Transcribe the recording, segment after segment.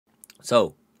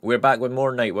So, we're back with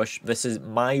more Nightwish. This is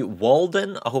My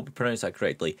Walden, I hope I pronounced that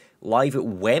correctly, live at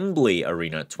Wembley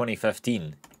Arena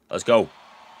 2015. Let's go.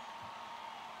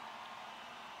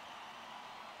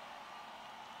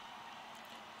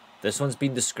 This one's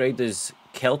been described as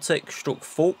Celtic stroke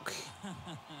folk.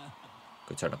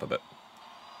 Go turn up a bit.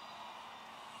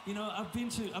 You know, I've been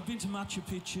to Machu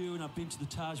Picchu and I've been to the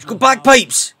Taj Mahal. Go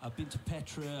bagpipes! I've been to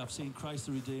Petra, I've seen Christ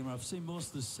the Redeemer, I've seen most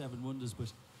of the Seven Wonders,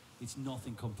 but it's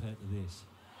nothing compared to this.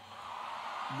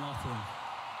 Nothing.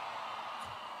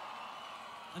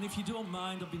 And if you don't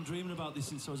mind, I've been dreaming about this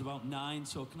since I was about 9,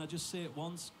 so can I just say it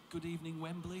once? Good evening,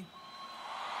 Wembley.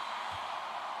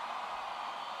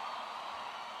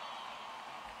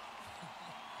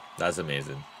 That's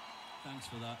amazing. Thanks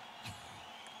for that.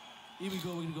 Here we go,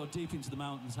 we're going to go deep into the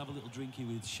mountains, have a little drinky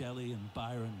with Shelley and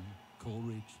Byron, Coleridge,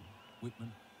 and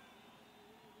Whitman.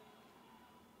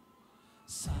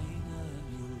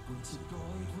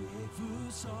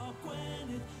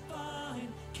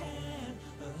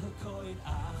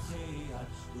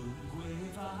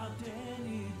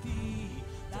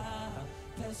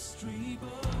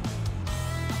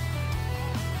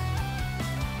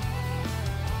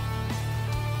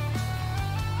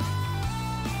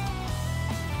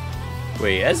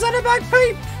 Wait, is that a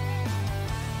bagpipe?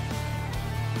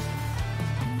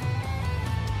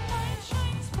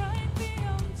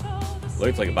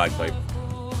 Looks like a bagpipe.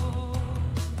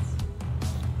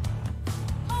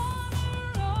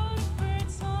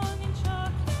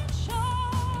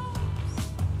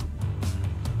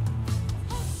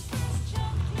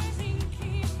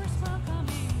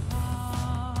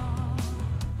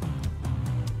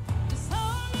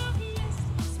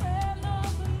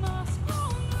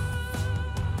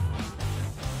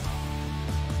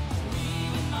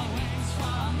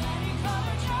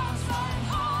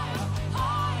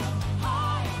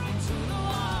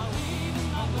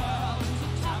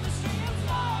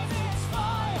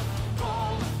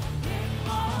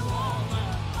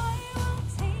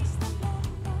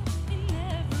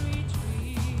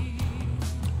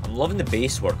 I'm loving the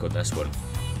bass work on this one.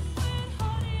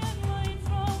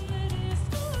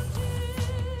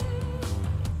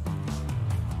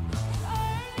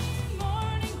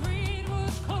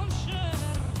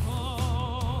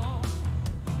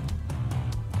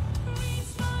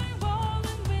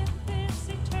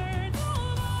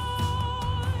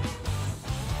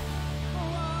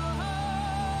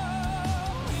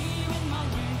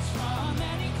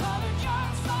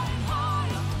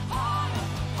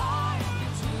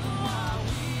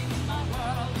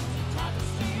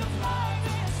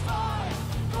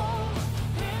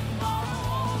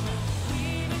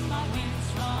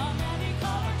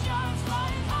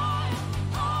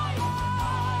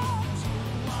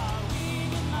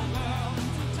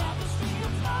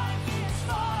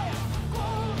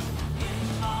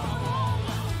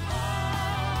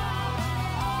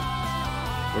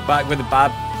 We're back with the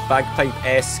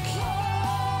bagpipe-esque.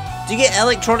 Do you get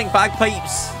electronic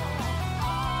bagpipes?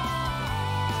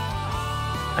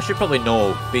 I should probably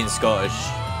know, being Scottish.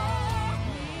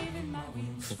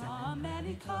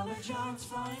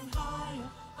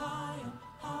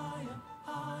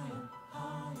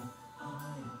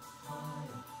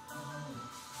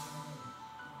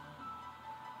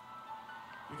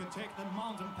 You can take the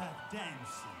mountain path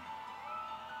dancing.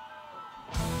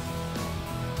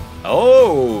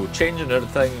 Oh, changing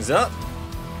things up.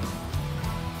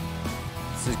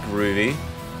 This is groovy.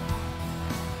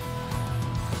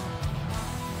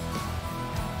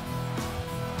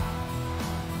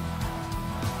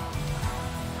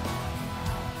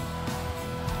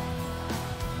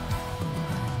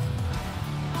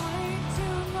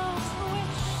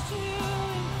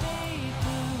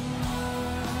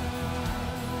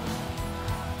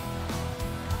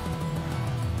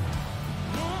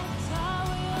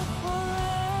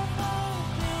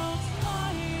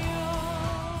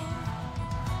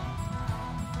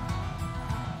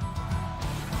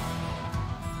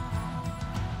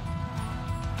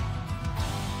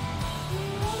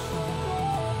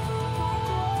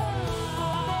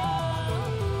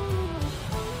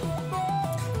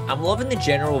 I'm loving the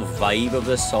general vibe of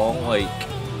this song, like,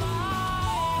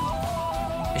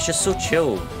 it's just so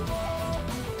chill.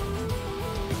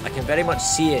 I can very much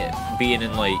see it being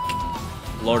in, like,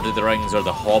 Lord of the Rings or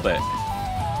The Hobbit.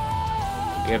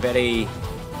 Like a very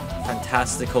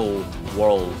fantastical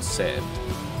world set.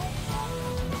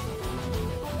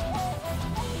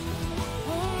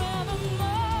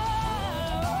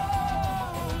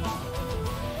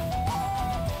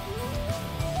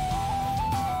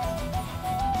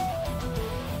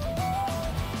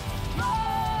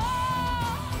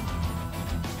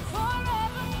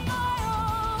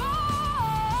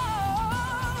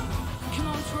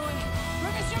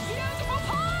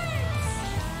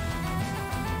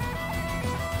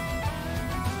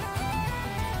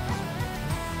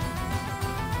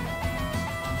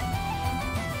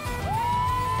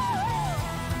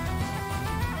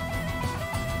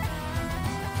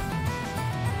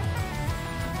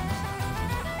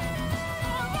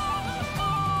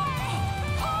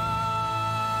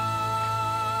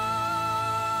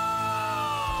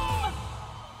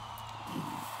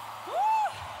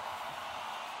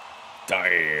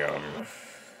 Damn.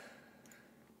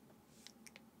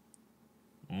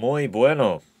 Muy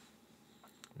bueno.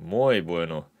 Muy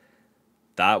bueno.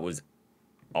 That was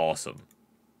awesome.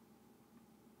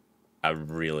 I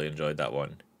really enjoyed that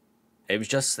one. It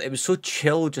was so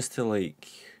chill just to like,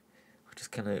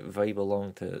 just kind of vibe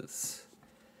along to it.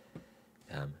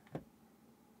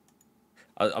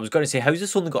 I was going to say, how's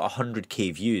this only got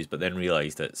 100k views, but then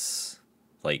realised it's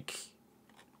like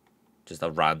just a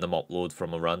random upload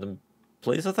from a random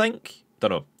place, I think?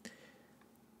 Don't know.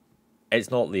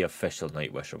 It's not the official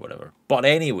Nightwish or whatever. But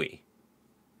anyway,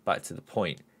 back to the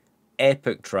point.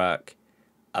 Epic track.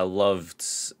 I loved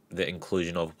the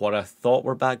inclusion of what I thought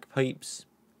were bagpipes.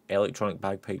 Electronic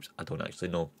bagpipes. I don't actually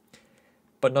know.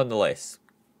 But nonetheless,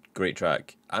 great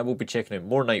track. I will be checking out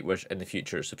more Nightwish in the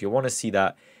future. So if you want to see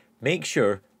that, make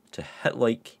sure to hit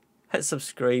like, hit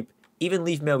subscribe, even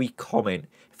leave me a wee comment.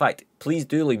 In fact, please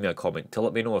do leave me a comment to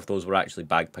let me know if those were actually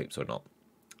bagpipes or not.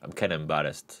 I'm kind of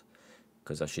embarrassed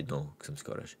because I should know because I'm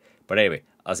Scottish. But anyway,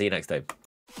 I'll see you next time.